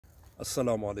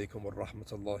Assalamu alaikum wa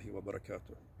rahmatullahi wa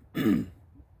barakatuh.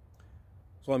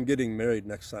 So I'm getting married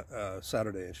next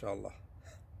Saturday, inshallah.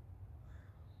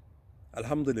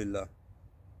 Alhamdulillah.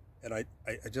 And I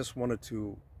just wanted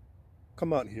to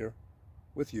come out here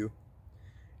with you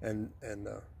and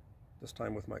this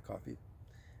time with my coffee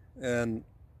and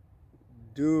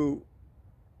do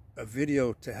a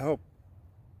video to help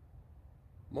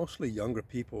mostly younger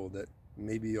people that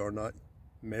maybe are not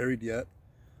married yet,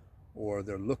 or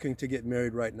they're looking to get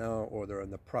married right now, or they're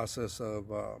in the process of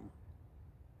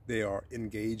they are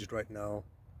engaged right now.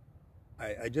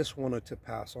 I just wanted to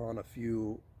pass on a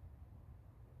few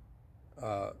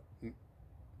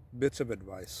bits of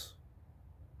advice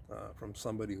from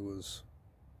somebody who is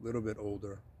a little bit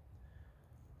older,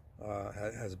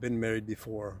 has been married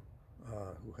before,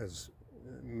 who has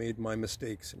made my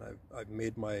mistakes, and I've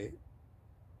made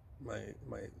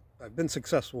I've been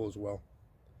successful as well.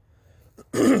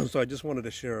 So I just wanted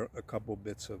to share a couple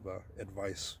bits of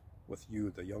advice with you,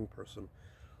 the young person,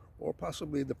 or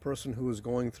possibly the person who is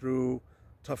going through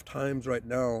tough times right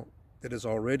now that is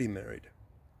already married.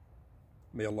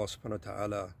 May Allah subhanahu wa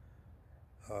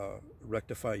ta'ala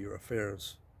rectify your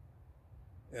affairs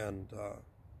and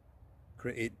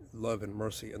create love and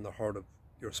mercy in the heart of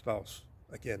your spouse.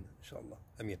 Again, inshallah.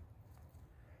 Ameen.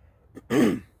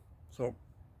 So,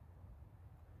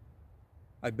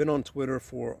 I've been on Twitter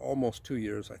for almost 2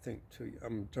 years, I think.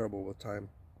 I'm terrible with time,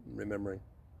 remembering.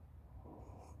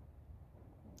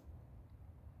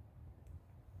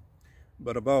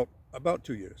 But about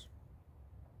 2 years.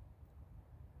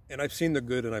 And I've seen the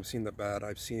good and I've seen the bad.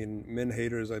 I've seen men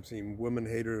haters, I've seen women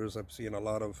haters, I've seen a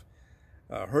lot of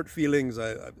hurt feelings,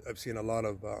 I've seen a lot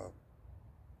of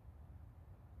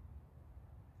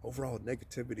overall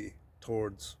negativity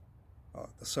towards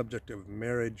the subject of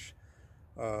marriage,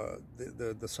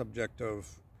 the subject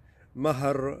of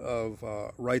mahar, of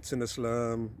rights in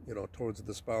Islam, towards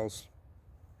the spouse,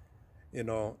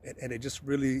 and it just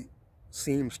really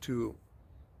seems to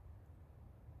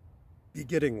be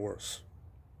getting worse.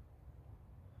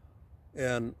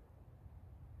 And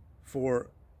for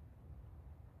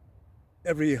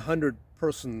every 100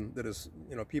 person that is,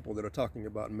 people that are talking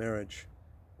about marriage,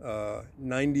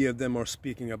 90 of them are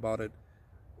speaking about it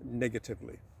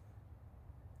negatively.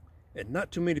 And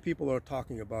not too many people are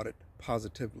talking about it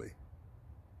positively.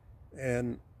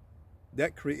 And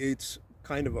that creates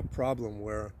kind of a problem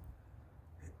where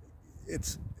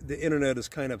the internet is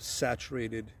kind of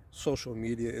saturated, social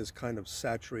media is kind of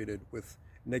saturated with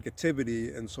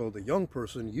negativity, and so the young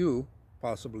person, you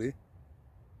possibly,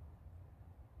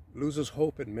 loses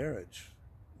hope in marriage,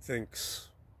 thinks,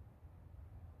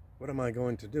 what am I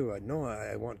going to do? I know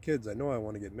I want kids, I know I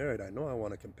want to get married, I know I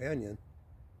want a companion,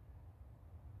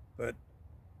 but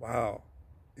wow,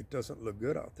 it doesn't look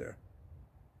good out there.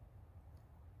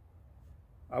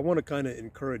 I want to kind of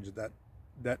encourage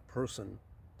that person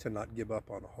to not give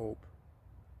up on hope.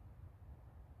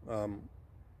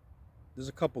 There's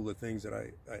a couple of things that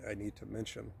I need to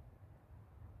mention.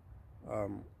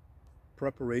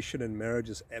 Preparation in marriage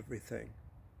is everything.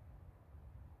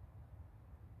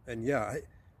 And yeah,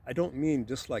 I don't mean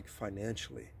just like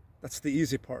financially. That's the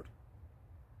easy part.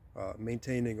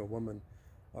 Maintaining a woman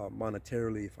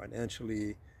monetarily,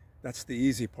 financially, that's the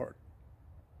easy part.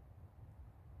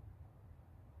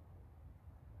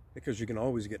 Because you can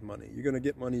always get money. You're going to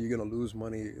get money, you're going to lose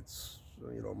money. It's,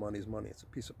 money's money. It's a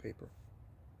piece of paper.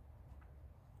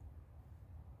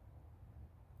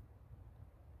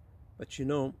 But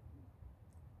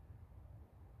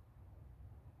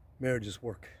marriage is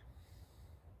work.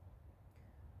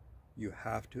 You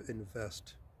have to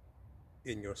invest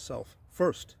in yourself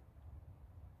first.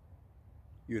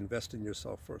 You invest in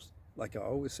yourself first. Like I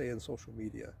always say in social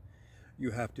media,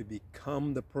 you have to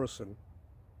become the person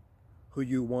who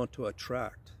you want to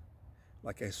attract.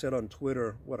 Like I said on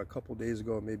Twitter, a couple days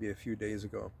ago, maybe a few days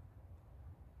ago,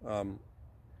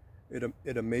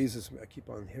 it amazes me. I keep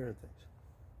on hearing things.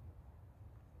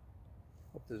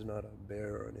 Hope there's not a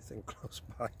bear or anything close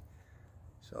by.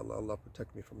 Inshallah, Allah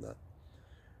protect me from that.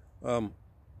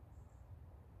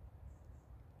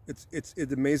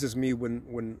 It amazes me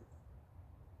when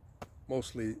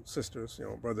mostly sisters,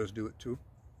 brothers do it too,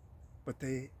 but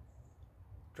they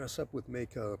dress up with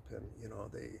makeup and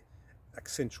they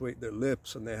accentuate their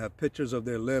lips, and they have pictures of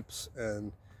their lips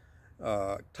and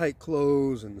tight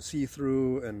clothes and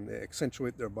see-through, and they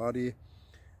accentuate their body,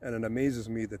 and it amazes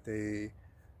me that they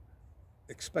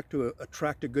expect to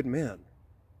attract a good man.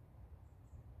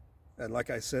 And like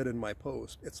I said in my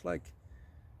post, it's like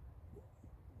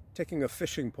taking a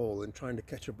fishing pole and trying to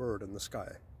catch a bird in the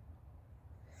sky.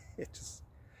 It just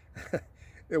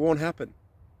it won't happen.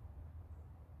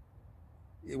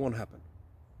 It won't happen.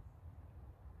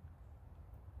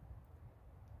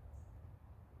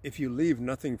 If you leave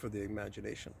nothing for the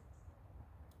imagination,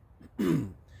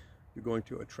 you're going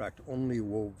to attract only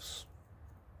wolves.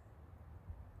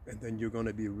 And then you're going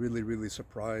to be really, really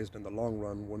surprised in the long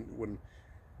run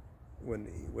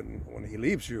when he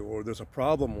leaves you, or there's a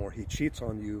problem, or he cheats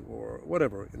on you, or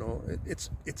whatever. You know,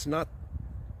 it's not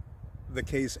the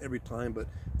case every time, but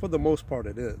for the most part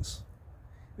it is.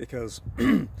 Because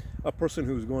a person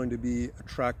who's going to be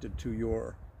attracted to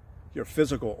your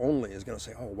physical only is going to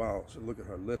say, oh wow, so look at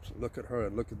her lips, look at her,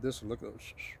 and look at this, and look at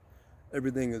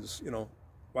everything is, you know,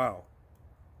 wow.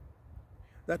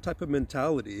 That type of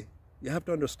mentality, you have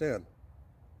to understand.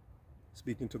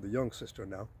 Speaking to the young sister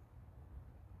now,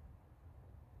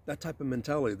 that type of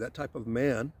mentality, that type of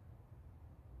man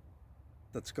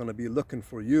that's going to be looking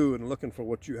for you and looking for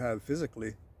what you have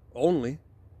physically only,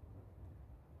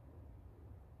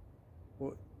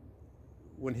 well,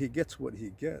 when he gets what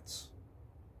he gets,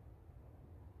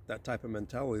 that type of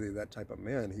mentality, that type of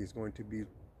man, he's going to be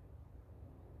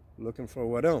looking for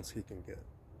what else he can get.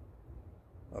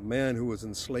 A man who is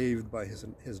enslaved by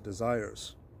his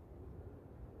desires,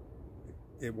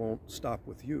 it won't stop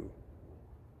with you.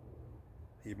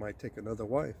 He might take another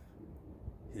wife.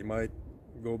 He might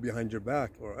go behind your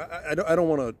back. Or I don't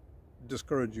want to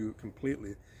discourage you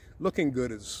completely. Looking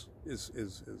good is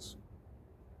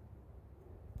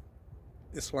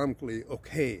Islamically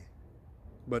okay,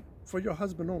 but for your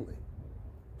husband only.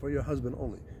 For your husband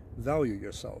only. Value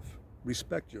yourself.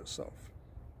 Respect yourself.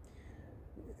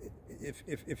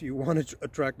 If you want to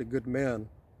attract a good man,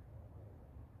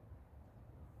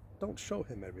 don't show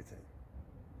him everything.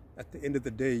 At the end of the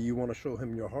day, you want to show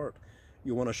him your heart.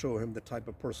 You want to show him the type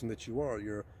of person that you are,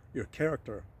 your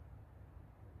character.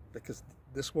 Because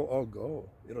this will all go.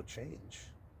 It'll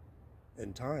change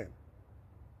in time.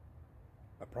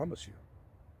 I promise you.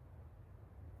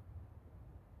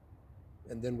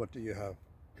 And then what do you have?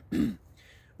 The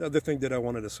other thing that I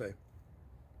wanted to say.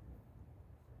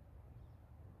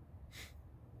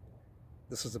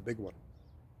 This is a big one.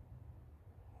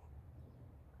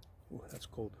 Ooh, that's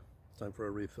cold. Time for a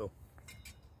refill.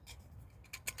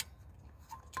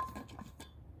 Look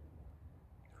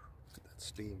at that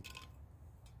steam.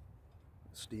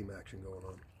 Steam action going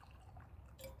on.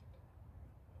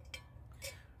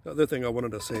 The other thing I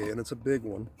wanted to say, and it's a big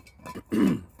one,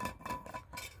 a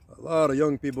lot of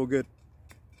young people get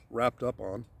wrapped up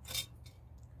on,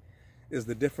 is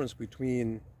the difference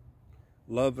between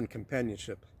love and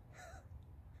companionship.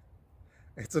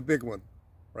 It's a big one,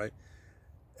 right?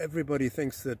 Everybody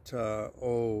thinks that,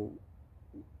 oh,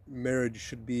 marriage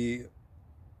should be,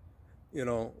 you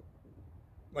know,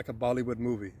 like a Bollywood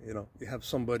movie. You know, you have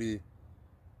somebody,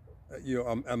 you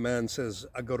know, a man says,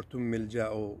 "Agar tum mil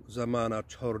jao, zamana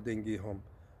chhod dengi hum,"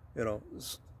 you know,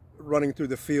 running through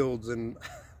the fields and,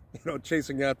 you know,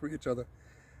 chasing after each other.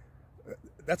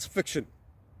 That's fiction.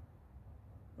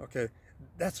 Okay,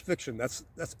 that's fiction. That's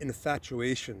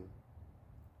infatuation.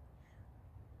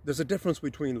 There's a difference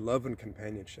between love and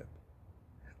companionship.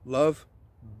 Love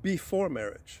before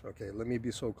marriage, okay, let me be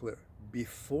so clear.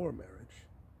 Before marriage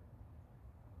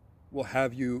will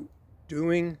have you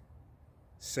doing,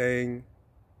 saying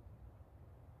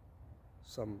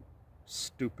some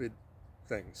stupid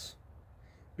things.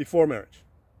 Before marriage.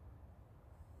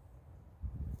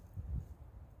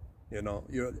 You know,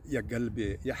 يا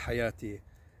قلبي يا حياتي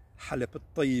حلب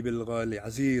الطيب الغالي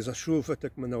عزيز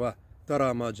أشوفتك من واه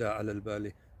ترى ما جاء على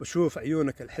البالي بشوف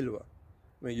عيونك الحلوة.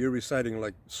 I mean, you're reciting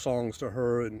like songs to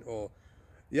her, and or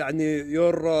يعني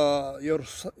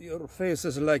your face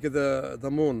is like the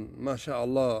moon,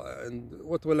 mashallah, and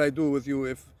what will I do with you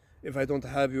if I don't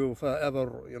have you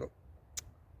forever, you know.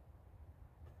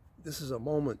 This is a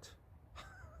moment.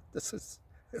 This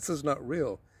is not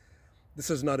real. This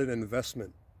is not an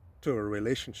investment to a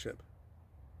relationship.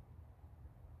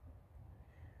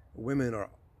 Women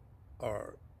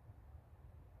are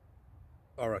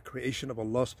a creation of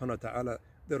Allah subhanahu wa ta'ala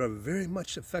that are very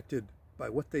much affected by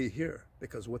what they hear,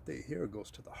 because what they hear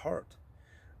goes to the heart.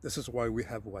 This is why we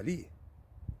have wali,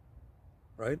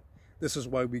 right? This is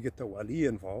why we get the wali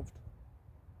involved,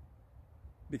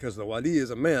 because the wali is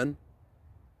a man,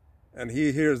 and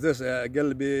he hears this,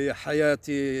 قلبي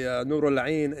حياتي نور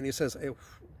العين, and he says, hey,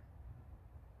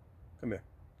 come here,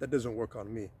 that doesn't work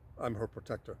on me. I'm her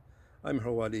protector. I'm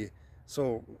her wali.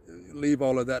 So leave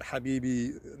all of that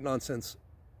habibi nonsense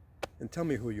and tell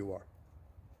me who you are.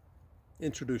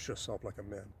 Introduce yourself like a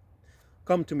man.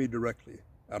 Come to me directly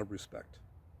out of respect.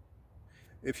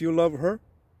 If you love her,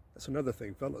 that's another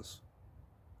thing, fellas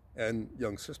and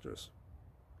young sisters.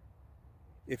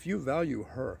 If you value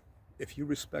her, if you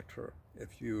respect her,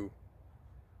 if you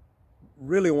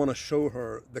really want to show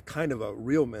her the kind of a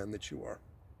real man that you are,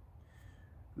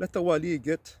 let the wali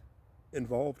get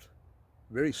involved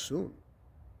very soon.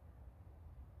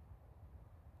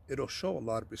 It'll show a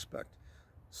lot of respect.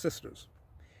 Sisters,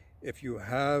 if you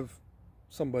have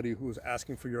somebody who's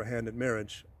asking for your hand in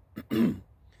marriage and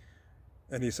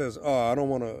he says, oh, I don't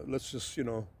want to, let's just,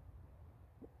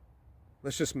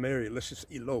 let's just marry, let's just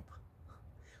elope.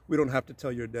 We don't have to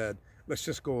tell your dad. Let's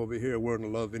just go over here. We're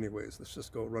in love anyways. Let's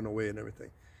just go run away and everything.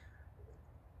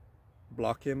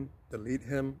 Block him, delete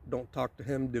him, don't talk to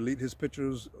him, delete his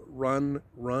pictures, run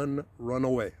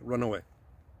away, run away.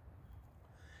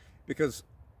 Because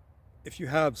if you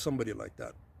have somebody like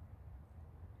that,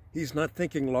 he's not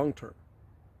thinking long term.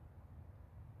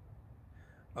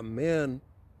 A man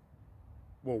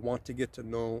will want to get to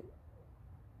know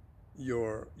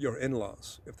your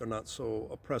in-laws if they're not so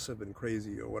oppressive and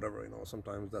crazy or whatever.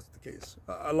 Sometimes that's the case.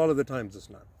 A lot of the times it's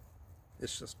not.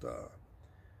 It's just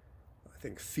I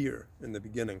think fear in the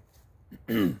beginning.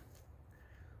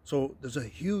 So there's a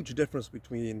huge difference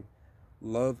between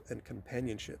love and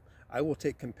companionship. I will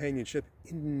take companionship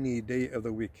any day of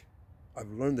the week.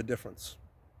 I've learned the difference.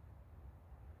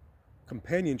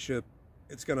 Companionship,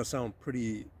 it's going to sound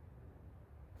pretty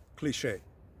cliche.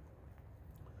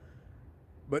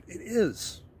 But it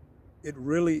is. It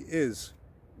really is.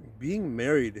 Being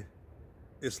married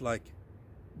is like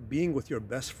being with your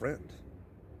best friend.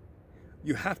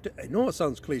 You have to, I know it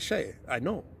sounds cliche, I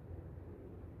know.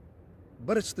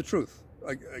 But it's the truth,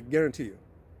 I guarantee you.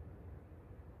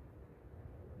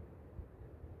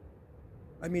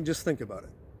 I mean, just think about it.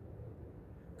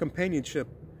 Companionship,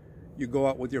 you go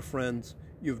out with your friends,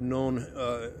 you've known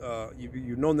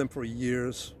them for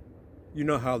years, you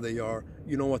know how they are,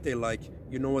 you know what they like,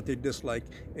 you know what they dislike,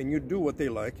 and you do what they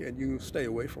like and you stay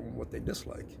away from what they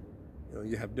dislike.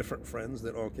 You have different friends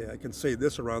that, okay, I can say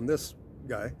this around this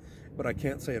guy, but I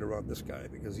can't say it around this guy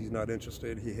because he's not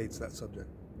interested, he hates that subject.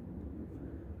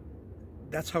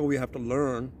 That's how we have to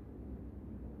learn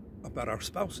about our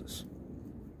spouses.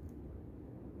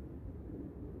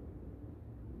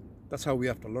 That's how we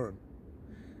have to learn.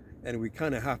 And we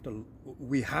kind of have to,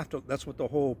 that's what the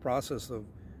whole process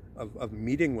of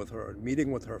meeting with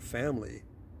her family,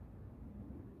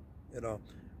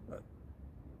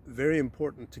 very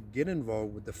important to get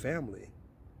involved with the family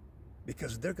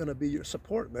because they're going to be your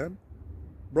support, man.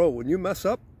 Bro, when you mess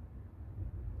up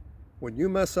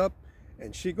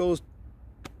and she goes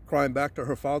crying back to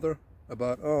her father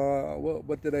about, oh, well,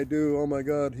 what did I do? Oh my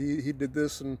God, he did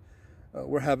this, and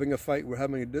we're having a fight, we're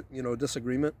having a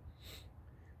disagreement.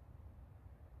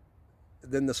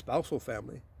 Then the spousal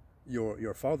family,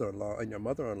 your father-in-law and your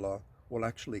mother-in-law will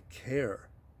actually care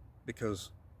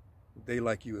because they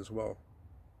like you as well.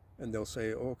 And they'll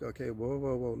say, oh, okay,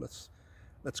 whoa,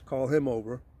 let's call him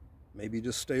over. Maybe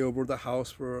just stay over the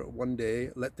house for one day,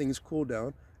 let things cool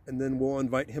down, and then we'll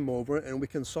invite him over and we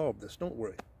can solve this. Don't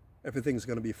worry. Everything's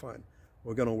going to be fine.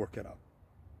 We're going to work it out.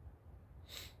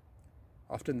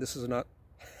 Often this is not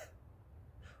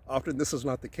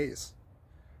the case.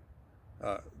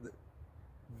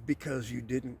 Because you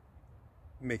didn't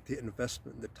make the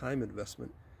investment, the time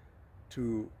investment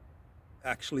to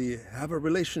actually have a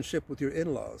relationship with your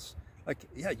in-laws. Like,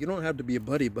 yeah, you don't have to be a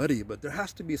buddy, but there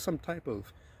has to be some type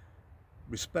of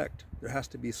respect. There has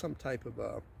to be some type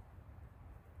of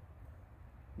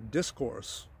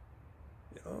discourse.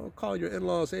 Call your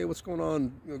in-laws, hey, what's going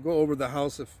on? Go over the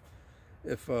house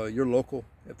if you're local,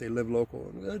 if they live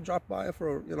local, and drop by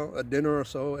for a dinner or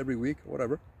so every week, or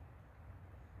whatever.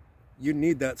 You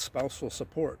need that spousal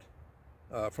support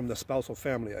from the spousal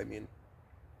family, I mean.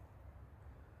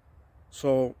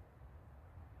 So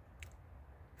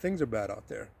things are bad out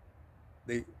there.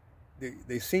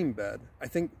 They seem bad. I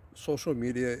think social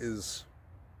media is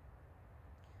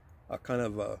a kind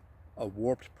of a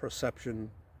warped perception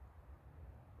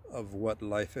of what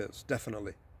life is,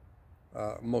 definitely,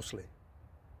 mostly.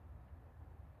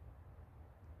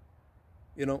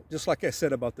 Just like I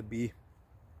said about the bee,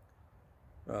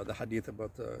 the hadith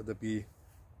about the bee,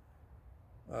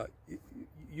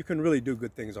 you can really do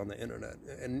good things on the internet,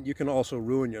 and you can also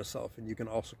ruin yourself, and you can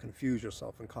also confuse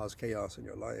yourself and cause chaos in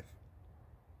your life.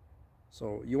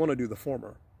 So you want to do the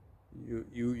former.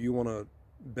 You want to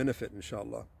benefit,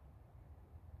 inshallah.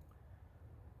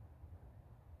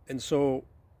 And so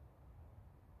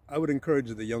I would encourage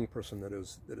the young person that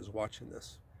is watching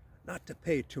this not to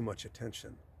pay too much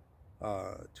attention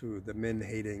to the men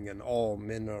hating and all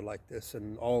men are like this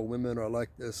and all women are like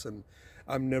this and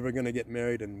I'm never going to get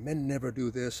married and men never do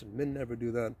this and men never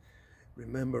do that.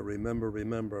 Remember,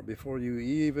 before you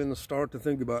even start to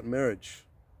think about marriage,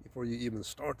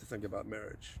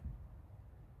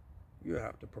 you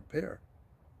have to prepare.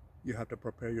 You have to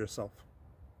prepare yourself.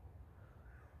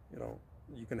 You know,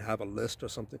 you can have a list or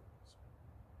something.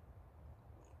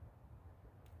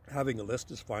 Having a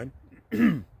list is fine.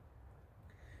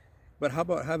 But how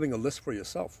about having a list for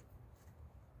yourself?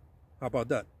 How about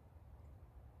that?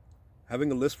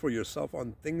 Having a list for yourself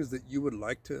on things that you would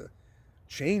like to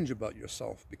change about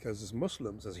yourself, because as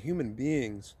Muslims, as human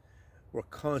beings, we're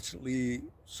constantly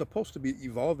supposed to be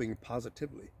evolving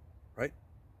positively, right?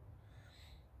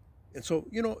 And so,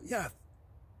 you know, yeah,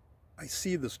 I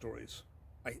see the stories.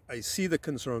 I see the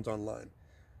concerns online.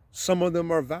 Some of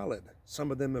them are valid.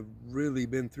 Some of them have really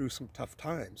been through some tough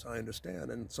times, I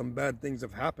understand. And some bad things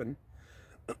have happened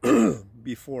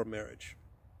before marriage.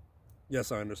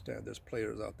 Yes, I understand. There's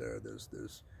players out there.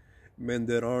 There's men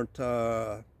that aren't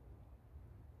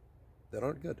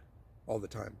good all the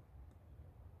time.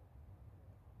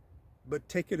 But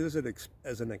take it as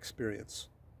an experience.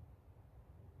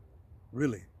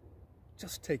 Really,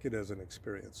 just take it as an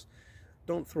experience.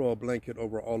 Don't throw a blanket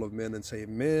over all of men and say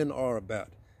men are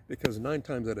bad, because 9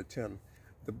 times out of 10,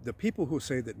 the people who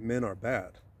say that men are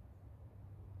bad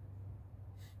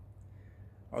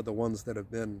are the ones that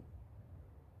have been,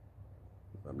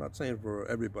 I'm not saying for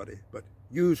everybody, but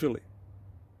usually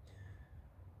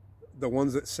the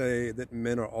ones that say that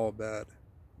men are all bad,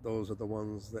 those are the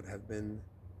ones that have been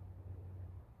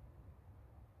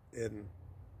in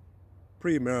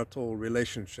premarital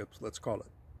relationships, let's call it.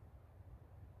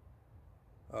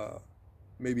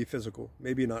 Maybe physical,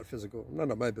 maybe not physical,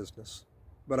 none of my business.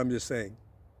 But I'm just saying,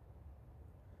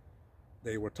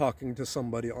 they were talking to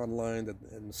somebody online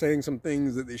and saying some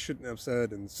things that they shouldn't have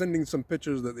said and sending some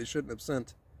pictures that they shouldn't have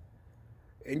sent.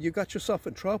 And you got yourself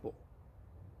in trouble.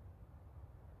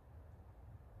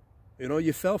 You know,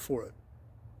 you fell for it.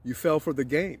 You fell for the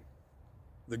game.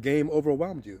 The game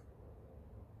overwhelmed you.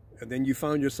 And then you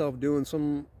found yourself doing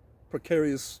some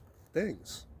precarious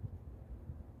things.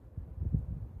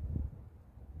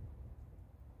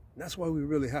 And that's why we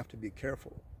really have to be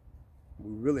careful.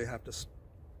 We really have to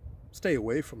stay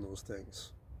away from those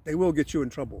things. They will get you in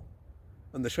trouble.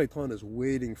 And the shaitan is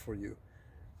waiting for you.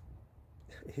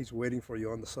 He's waiting for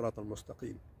you on the Sirat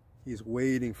al-Mustaqim. He's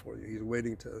waiting for you. He's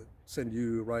waiting to send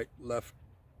you right, left,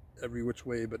 every which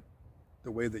way but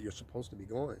the way that you're supposed to be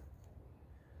going.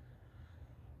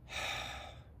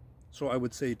 So I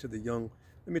would say to the young,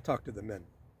 let me talk to the men.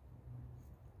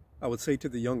 I would say to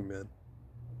the young men,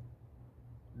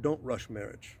 don't rush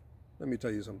marriage. Let me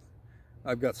tell you something.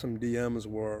 I've got some DMs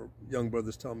where young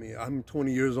brothers tell me, I'm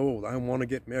 20 years old. I want to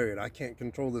get married. I can't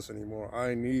control this anymore.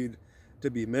 I need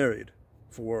to be married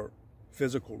for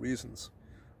physical reasons.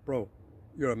 Bro,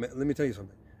 you're a man. Let me tell you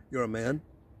something. You're a man.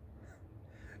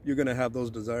 You're going to have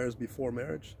those desires before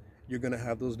marriage. You're going to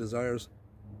have those desires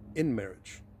in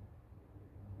marriage.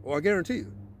 Well, I guarantee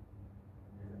you,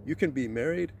 you can be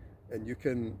married and you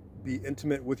can be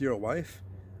intimate with your wife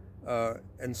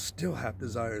and still have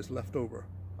desires left over.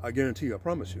 I guarantee you, I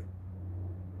promise you.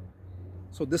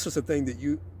 So this is the thing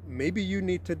that maybe you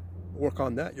need to work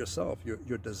on that yourself,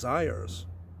 your desires.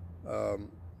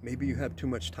 Maybe you have too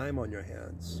much time on your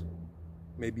hands.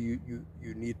 Maybe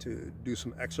you need to do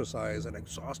some exercise and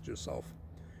exhaust yourself.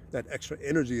 That extra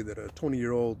energy that a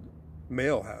 20-year-old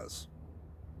male has.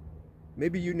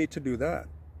 Maybe you need to do that.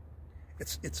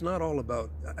 It's not all about,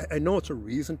 I know it's a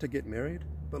reason to get married,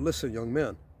 but listen, young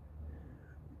men,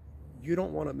 you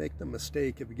don't want to make the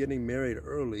mistake of getting married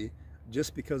early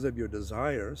just because of your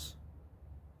desires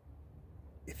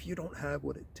if you don't have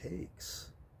what it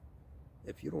takes.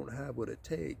 If you don't have what it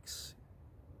takes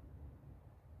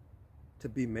to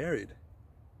be married.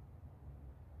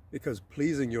 Because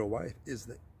pleasing your wife is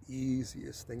the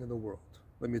easiest thing in the world.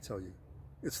 Let me tell you.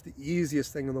 It's the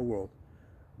easiest thing in the world.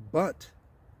 But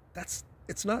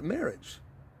it's not marriage.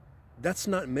 That's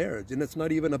not marriage. And it's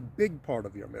not even a big part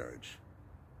of your marriage.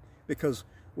 Because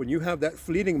when you have that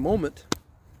fleeting moment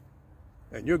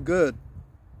and you're good,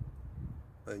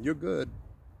 and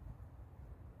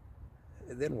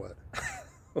then what?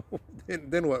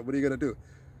 then what? What are you going to do?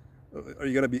 Are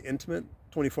you going to be intimate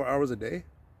 24 hours a day?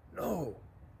 No.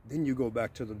 Then you go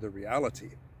back to the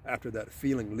reality after that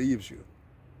feeling leaves you.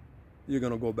 You're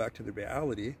going to go back to the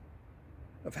reality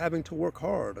of having to work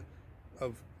hard,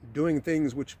 of doing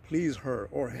things which please her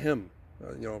or him,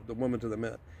 the woman to the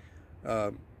man.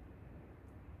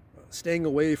 Staying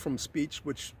away from speech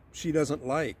which she doesn't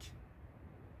like.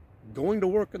 Going to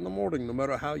work in the morning no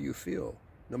matter how you feel,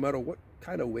 no matter what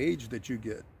kind of wage that you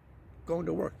get. Going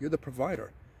to work. You're the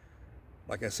provider.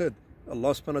 Like I said,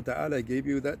 Allah subhanahu wa ta'ala gave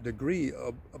you that degree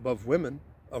above women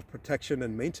of protection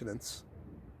and maintenance.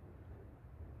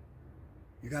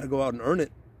 You got to go out and earn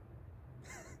it.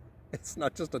 It's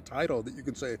not just a title that you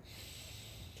can say,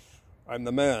 I'm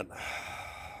the man.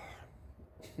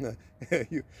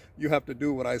 You have to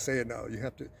do what I say now. You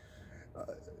have to.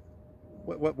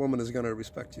 What woman is going to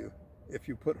respect you if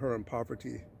you put her in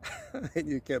poverty and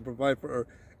you can't provide for her,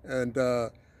 and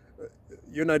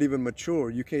you're not even mature?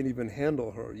 You can't even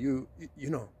handle her. You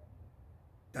know.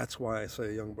 That's why I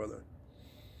say, young brother,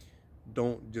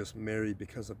 don't just marry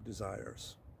because of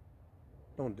desires.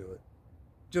 Don't do it.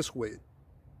 Just wait.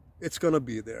 It's going to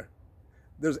be there.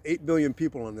 There's 8 billion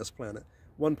people on this planet.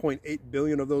 1.8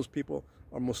 billion of those people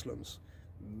are Muslims.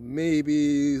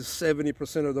 Maybe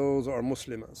 70% of those are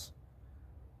Muslimas.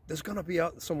 There's going to be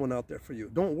someone out there for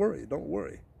you. Don't worry. Don't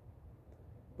worry.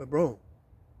 But bro,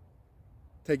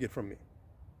 take it from me.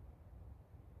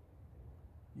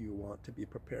 You want to be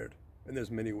prepared. And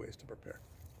there's many ways to prepare.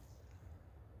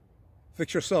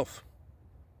 Fix yourself.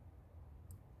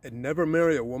 And never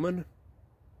marry a woman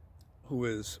who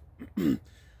is,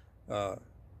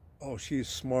 oh, she's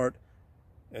smart,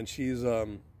 and she's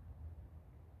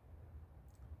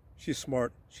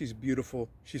smart, she's beautiful,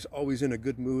 she's always in a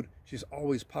good mood, she's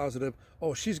always positive.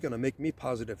 Oh, she's going to make me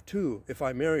positive too if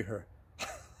I marry her.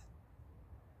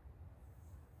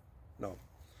 No.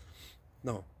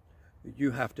 No.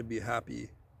 You have to be happy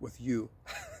with you.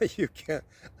 You can't,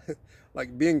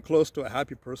 like, being close to a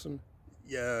happy person,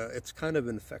 yeah, it's kind of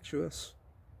infectious,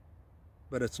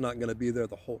 but it's not going to be there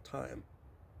the whole time,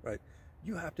 right?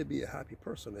 You have to be a happy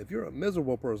person. If you're a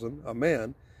miserable person, a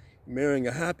man, marrying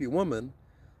a happy woman,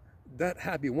 that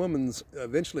happy woman's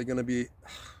eventually going to be,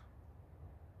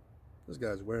 this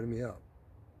guy's wearing me out.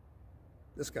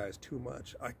 This guy's too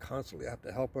much. I constantly have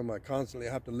to help him. I constantly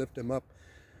have to lift him up.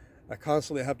 I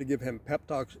constantly have to give him pep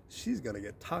talks. She's going to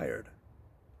get tired.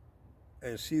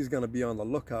 And she's going to be on the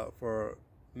lookout for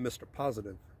Mr.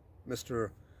 Positive, Mr.,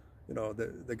 you know,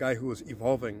 the guy who is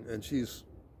evolving. And she's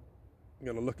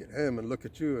going to look at him and look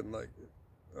at you and like,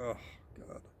 oh,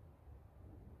 God.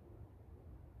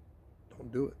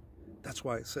 Don't do it. That's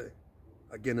why I say,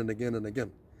 again and again and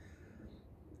again,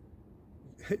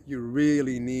 you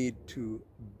really need to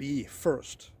be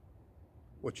first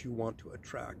what you want to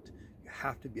attract. You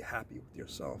have to be happy with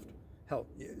yourself.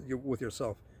 With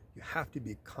yourself. You have to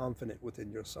be confident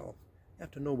within yourself. You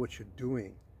have to know what you're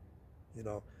doing. You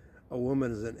know, a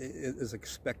woman is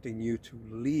expecting you to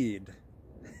lead,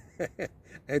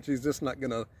 and she's just not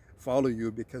going to follow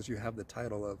you because you have the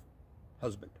title of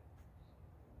husband.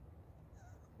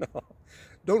 No,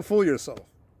 don't fool yourself,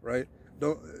 right?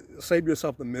 Don't save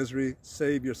yourself the misery,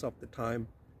 save yourself the time,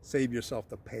 save yourself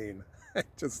the pain.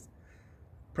 Just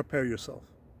prepare yourself.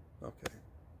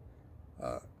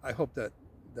 Okay. I hope that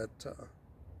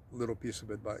little piece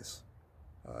of advice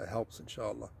helps,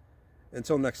 inshallah.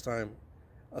 Until next time,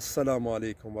 assalamu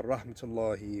alaikum wa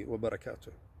rahmatullahi wa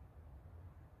barakatuh.